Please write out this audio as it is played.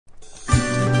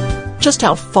Just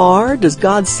how far does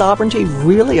God's sovereignty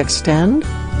really extend?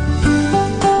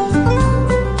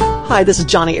 Hi, this is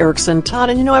Johnny Erickson Todd,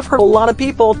 and I've heard a lot of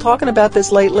people talking about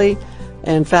this lately.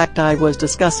 In fact, I was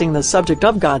discussing the subject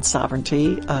of God's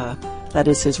sovereignty, that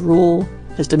is his rule,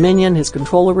 his dominion, his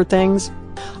control over things.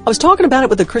 I was talking about it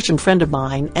with a Christian friend of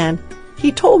mine, and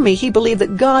he told me he believed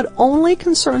that God only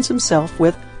concerns himself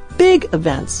with big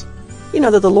events.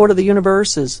 That the Lord of the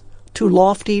universe is too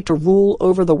lofty to rule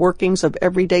over the workings of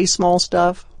everyday small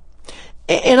stuff.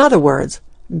 In other words,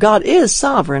 God is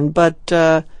sovereign, but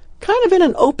kind of in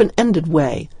an open-ended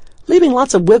way, leaving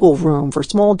lots of wiggle room for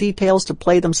small details to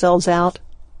play themselves out.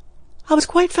 I was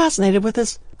quite fascinated with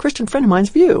this Christian friend of mine's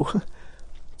view.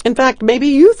 In fact, maybe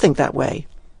you think that way.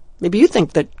 Maybe you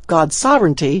think that God's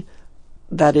sovereignty,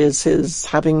 that is his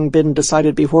having been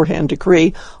decided beforehand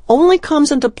decree, only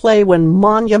comes into play when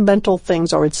monumental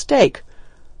things are at stake.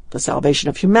 The salvation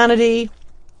of humanity,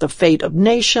 the fate of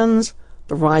nations,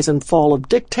 the rise and fall of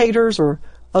dictators, or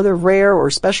other rare or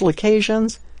special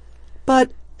occasions.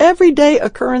 But everyday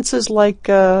occurrences like,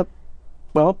 sow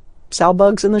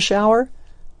bugs in the shower,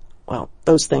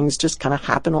 those things just kind of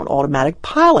happen on automatic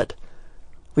pilot.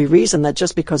 We reason that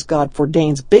just because God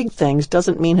ordains big things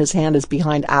doesn't mean his hand is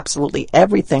behind absolutely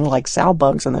everything like sow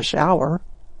bugs in the shower.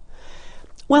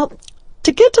 Well,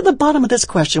 to get to the bottom of this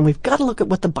question, we've got to look at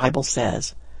what the Bible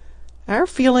says. Our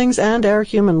feelings and our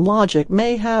human logic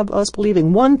may have us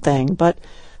believing one thing, but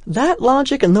that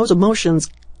logic and those emotions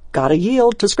gotta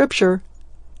yield to Scripture.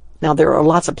 Now, there are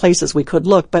lots of places we could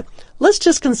look, but let's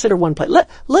just consider one place.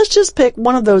 Let's just pick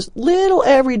one of those little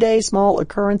everyday small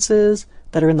occurrences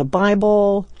that are in the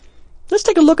Bible. Let's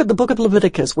take a look at the book of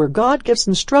Leviticus, where God gives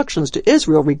instructions to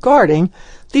Israel regarding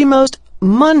the most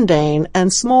mundane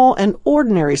and small and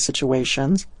ordinary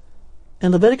situations.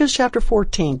 In Leviticus chapter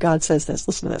 14, God says this.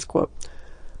 Listen to this quote.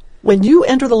 "When you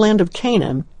enter the land of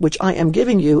Canaan, which I am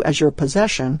giving you as your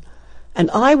possession, and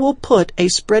I will put a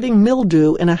spreading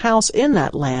mildew in a house in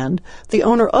that land, the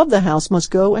owner of the house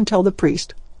must go and tell the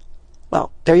priest."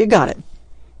 Well, there you got it.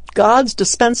 God's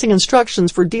dispensing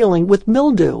instructions for dealing with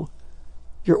mildew.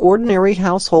 Your ordinary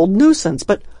household nuisance,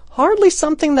 but hardly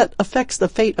something that affects the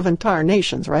fate of entire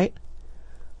nations, right?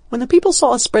 When the people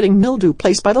saw a spreading mildew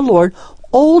placed by the Lord,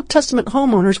 Old Testament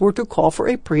homeowners were to call for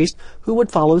a priest who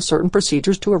would follow certain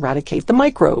procedures to eradicate the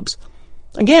microbes.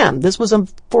 Again, this was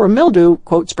for a mildew,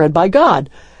 quote, spread by God.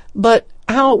 But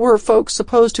how were folks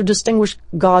supposed to distinguish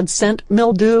God-sent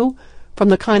mildew from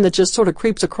the kind that just sort of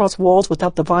creeps across walls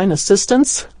without divine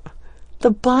assistance?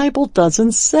 The Bible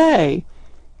doesn't say.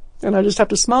 And I just have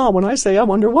to smile when I say, I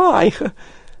wonder why.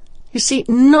 You see,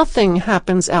 nothing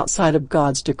happens outside of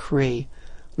God's decree.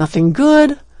 Nothing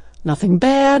good, nothing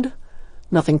bad,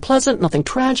 nothing pleasant, nothing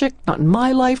tragic, not in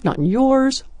my life, not in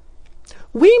yours.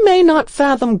 We may not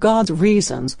fathom God's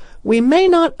reasons. We may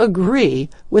not agree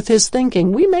with his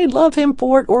thinking. We may love him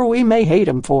for it or we may hate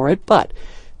him for it. But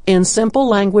in simple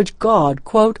language, God,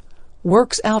 quote,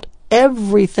 works out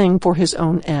everything for his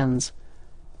own ends.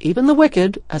 Even the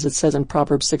wicked, as it says in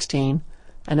Proverbs 16,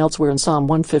 and elsewhere in Psalm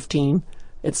 115,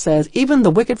 it says, even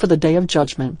the wicked for the day of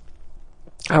judgment.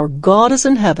 Our God is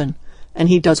in heaven, and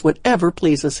he does whatever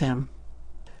pleases him.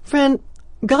 Friend,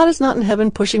 God is not in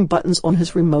heaven pushing buttons on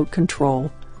his remote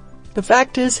control. The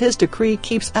fact is, his decree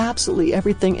keeps absolutely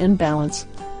everything in balance.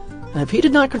 And if he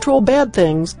did not control bad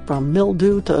things, from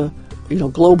mildew to,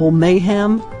 global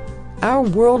mayhem, our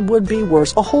world would be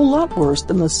worse, a whole lot worse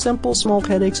than the simple small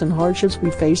headaches and hardships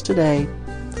we face today.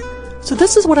 So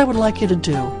this is what I would like you to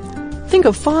do. Think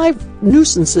of 5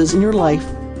 nuisances in your life.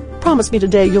 Promise me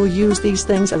today you'll use these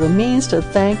things as a means to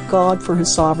thank God for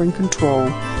his sovereign control,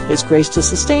 his grace to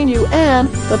sustain you, and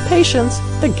the patience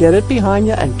to get it behind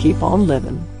you and keep on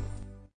living.